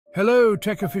Hello,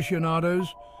 tech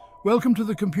aficionados. Welcome to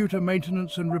the Computer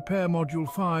Maintenance and Repair Module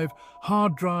 5,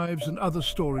 Hard Drives and Other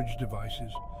Storage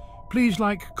Devices. Please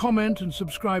like, comment and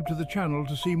subscribe to the channel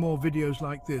to see more videos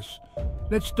like this.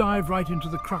 Let's dive right into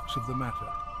the crux of the matter.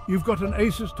 You've got an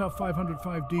Asus TUF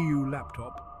 505DU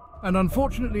laptop, and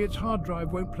unfortunately its hard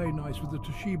drive won't play nice with the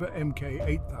Toshiba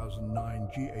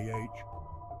MK8009 GAH.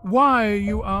 Why,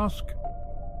 you ask?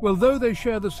 Well, though they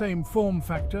share the same form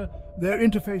factor, their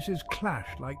interfaces clash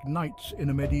like knights in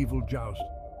a medieval joust.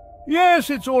 Yes,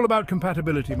 it's all about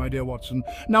compatibility, my dear Watson.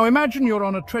 Now imagine you're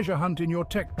on a treasure hunt in your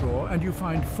tech drawer and you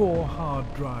find 4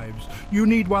 hard drives. You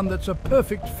need one that's a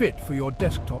perfect fit for your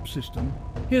desktop system.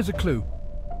 Here's a clue.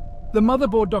 The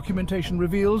motherboard documentation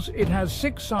reveals it has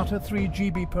 6 SATA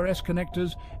 3GB per S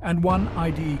connectors and 1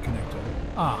 IDE connector.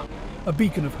 Ah, a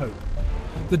beacon of hope.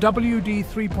 The WD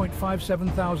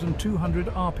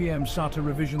 3.57200 RPM SATA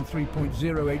revision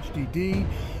 3.0 HDD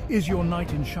is your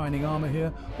knight in shining armor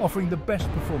here, offering the best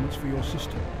performance for your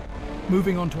system.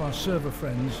 Moving on to our server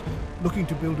friends, looking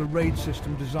to build a RAID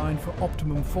system designed for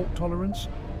optimum fault tolerance,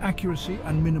 accuracy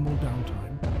and minimal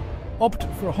downtime. Opt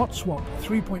for a hot swap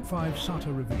 3.5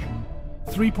 SATA revision,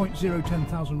 3.0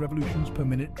 10,000 revolutions per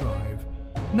minute drive.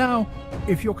 Now,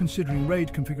 if you're considering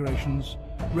RAID configurations,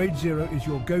 RAID 0 is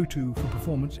your go-to for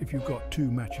performance if you've got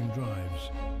 2 matching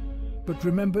drives. But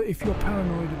remember, if you're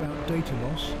paranoid about data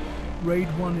loss, RAID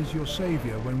 1 is your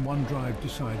savior when one drive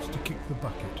decides to kick the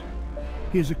bucket.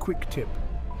 Here's a quick tip.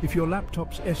 If your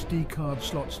laptop's SD card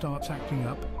slot starts acting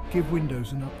up, give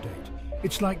Windows an update.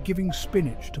 It's like giving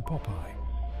spinach to Popeye.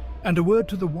 And a word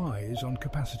to the wise on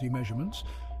capacity measurements.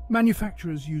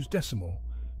 Manufacturers use decimal,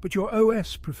 but your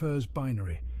OS prefers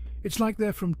binary. It's like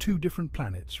they're from 2 different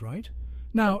planets, right?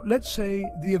 Now, let's say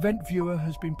the event viewer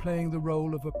has been playing the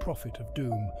role of a prophet of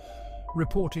doom,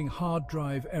 reporting hard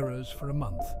drive errors for a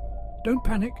month. Don't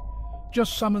panic.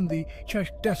 Just summon the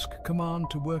desk command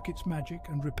to work its magic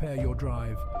and repair your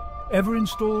drive. Ever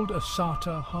installed a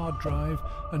SATA hard drive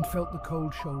and felt the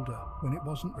cold shoulder when it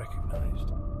wasn't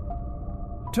recognized?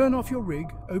 Turn off your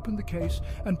rig, open the case,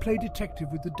 and play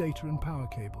detective with the data and power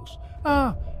cables.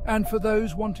 And for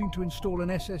those wanting to install an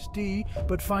SSD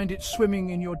but find it swimming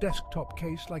in your desktop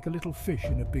case like a little fish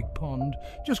in a big pond,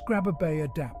 just grab a bay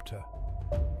adapter.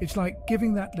 It's like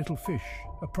giving that little fish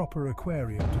a proper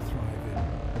aquarium to thrive in.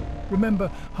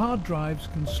 Remember, hard drives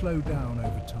can slow down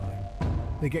over time.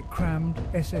 They get crammed,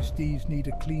 SSDs need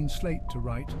a clean slate to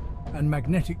write, and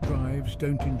magnetic drives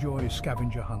don't enjoy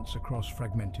scavenger hunts across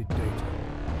fragmented data.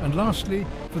 And lastly,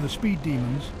 for the speed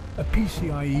demons, a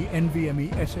PCIe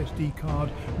NVMe SSD card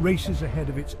races ahead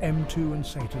of its M2 and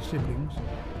SATA siblings.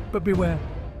 But beware,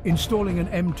 installing an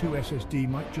M2 SSD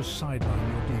might just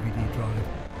sideline your DVD drive,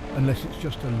 unless it's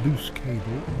just a loose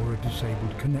cable or a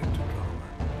disabled connector drama.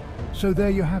 So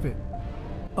there you have it.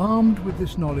 Armed with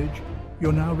this knowledge,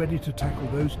 you're now ready to tackle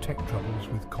those tech troubles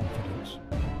with confidence.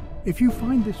 If you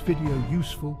find this video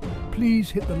useful, please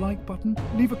hit the like button,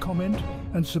 leave a comment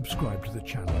and subscribe to the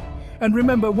channel. And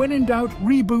remember, when in doubt,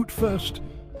 reboot first.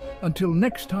 Until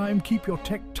next time, keep your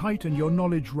tech tight and your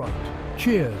knowledge right.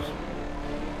 Cheers!